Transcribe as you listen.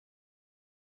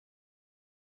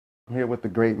I'm here with the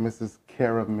great Mrs.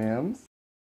 Kaera Mims.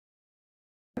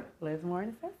 Liz Moore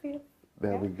and Associates.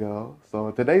 There we go.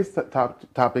 So today's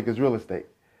topic is real estate.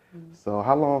 So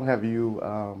how long have you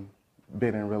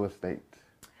been in real estate?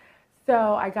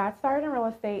 So I got started in real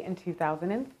estate in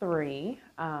 2003.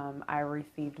 I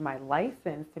received my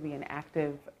license to be an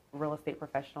active real estate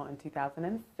professional in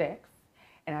 2006.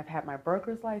 And I've had my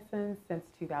broker's license since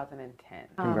 2010.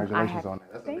 Congratulations on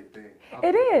that. That's a big thing.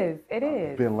 It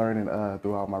is. I've been learning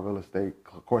throughout my real estate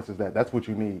courses that's what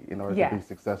you need in order to be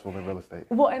successful in real estate.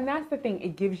 Well, and that's the thing.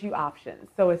 It gives you options.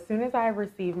 So as soon as I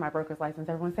received my broker's license,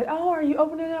 everyone said, "Oh, are you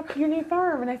opening up your new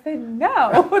firm?" And I said,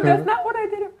 "No, that's not what I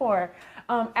did it for."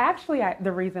 Actually,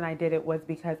 the reason I did it was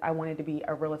because I wanted to be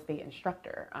a real estate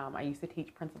instructor. I used to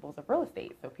teach principles of real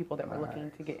estate, so people that were looking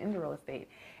to get into real estate.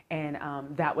 And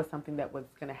that was something that was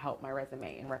going to help my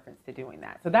resume in reference to doing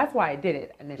that. So that's why I did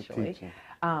it initially.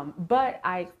 But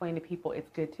I explained to people it's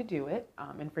good to do it.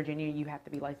 In Virginia, you have to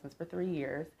be licensed for 3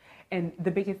 years. And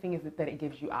the biggest thing is that it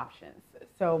gives you options.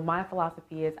 So my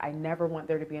philosophy is I never want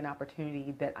there to be an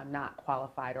opportunity that I'm not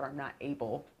qualified or I'm not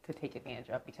able to take advantage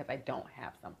of because I don't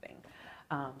have something.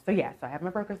 So I have my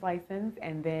broker's license,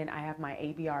 and then I have my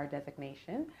ABR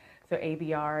designation. So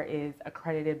ABR is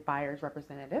Accredited Buyer's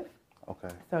Representative. Okay.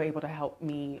 So able to help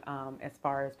me as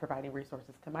far as providing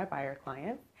resources to my buyer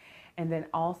clients. And then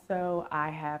also I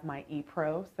have my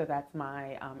ePro, so that's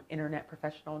my internet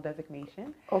professional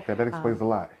designation. Okay, that explains a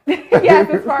lot. Yes,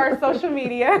 as far as social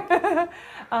media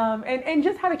and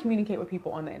just how to communicate with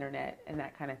people on the internet and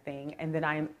that kind of thing. And then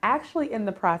I am actually in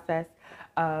the process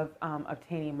of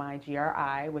obtaining my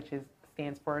GRI, which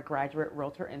stands for a Graduate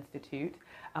Realtor Institute.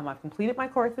 I've completed my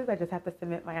courses. I just have to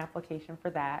submit my application for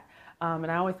that. And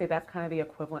I always say that's kind of the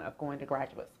equivalent of going to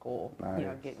graduate school,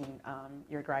 getting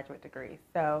your graduate degree.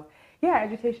 So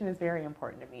education is very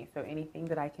important to me. So anything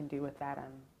that I can do with that,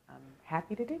 I'm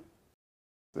happy to do.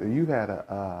 So you had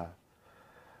a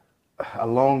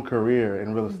long career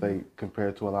in real estate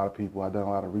compared to a lot of people. I've done a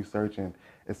lot of research, and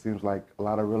it seems like a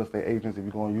lot of real estate agents, if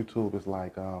you go on YouTube, it's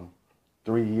like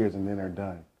 3 years and then they're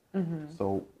done.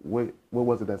 So what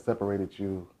was it that separated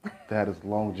you to have this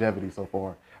longevity so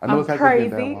far? I know it's crazy.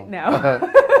 That long.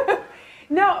 No.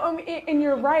 No, and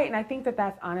you're right. And I think that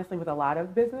that's honestly with a lot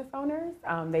of business owners.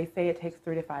 They say it takes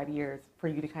 3 to 5 years for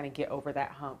you to kind of get over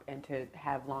that hump and to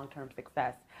have long-term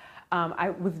success. I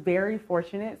was very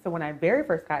fortunate. So when I very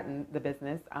first got in the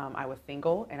business, I was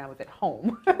single and I was at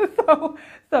home.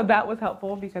 so that was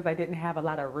helpful because I didn't have a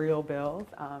lot of real bills,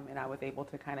 and I was able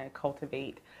to kind of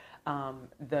cultivate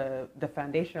the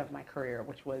foundation of my career,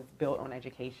 which was built on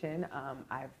education.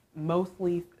 I've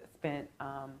mostly spent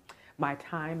my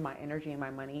time, my energy, and my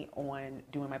money on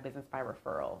doing my business by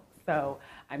referral. So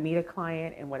I meet a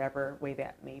client in whatever way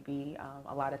that may be.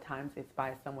 A lot of times it's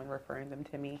by someone referring them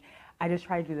to me. I just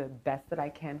try to do the best that I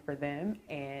can for them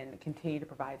and continue to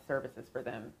provide services for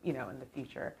them, in the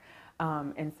future.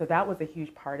 And so that was a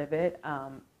huge part of it.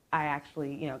 I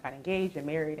actually, got engaged and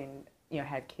married and,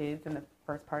 had kids in the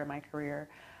first part of my career.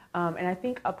 And I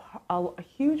think a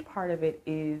huge part of it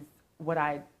is what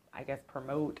I guess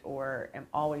promote or am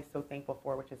always so thankful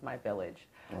for, which is my village.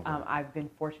 I've been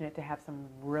fortunate to have some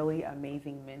really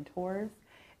amazing mentors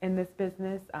in this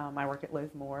business. I work at Liz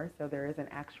Moore, so there is an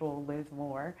actual Liz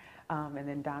Moore, and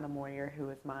then Donna Moyer, who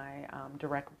is my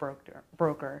direct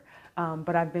broker.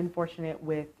 But I've been fortunate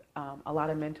with a lot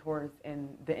of mentors in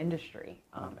the industry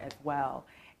as well.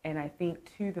 And I think,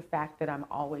 too, the fact that I'm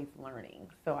always learning.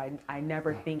 So I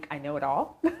never think I know it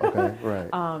all. Okay, right.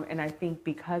 And I think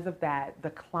because of that, the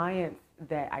clients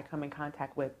that I come in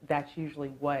contact with, that's usually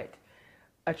what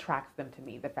attracts them to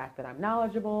me. The fact that I'm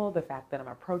knowledgeable, the fact that I'm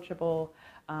approachable.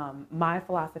 My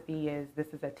philosophy is this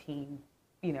is a team,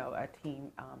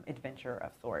 adventure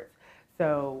of sorts.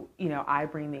 So, I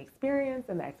bring the experience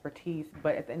and the expertise,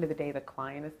 but at the end of the day, the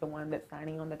client is the one that's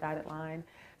signing on the dotted line.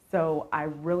 So I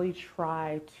really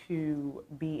try to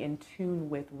be in tune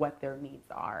with what their needs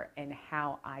are and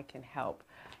how I can help.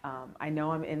 I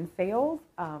know I'm in sales,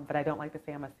 but I don't like to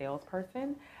say I'm a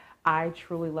salesperson. I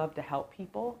truly love to help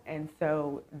people. And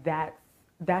so that's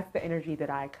the energy that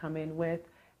I come in with.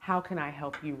 How can I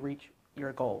help you reach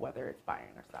your goal, whether it's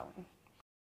buying or selling?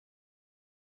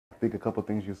 I think a couple of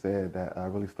things you said that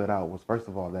really stood out was, first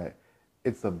of all, that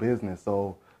it's a business.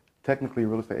 So technically,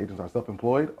 real estate agents are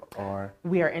self-employed, or?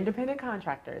 We are independent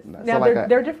contractors. No, now, so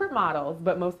they're different models,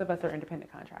 but most of us are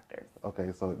independent contractors.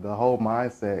 Okay, so the whole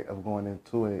mindset of going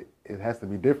into it, it has to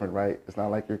be different, right? It's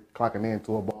not like you're clocking in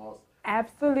to a boss.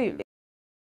 Absolutely.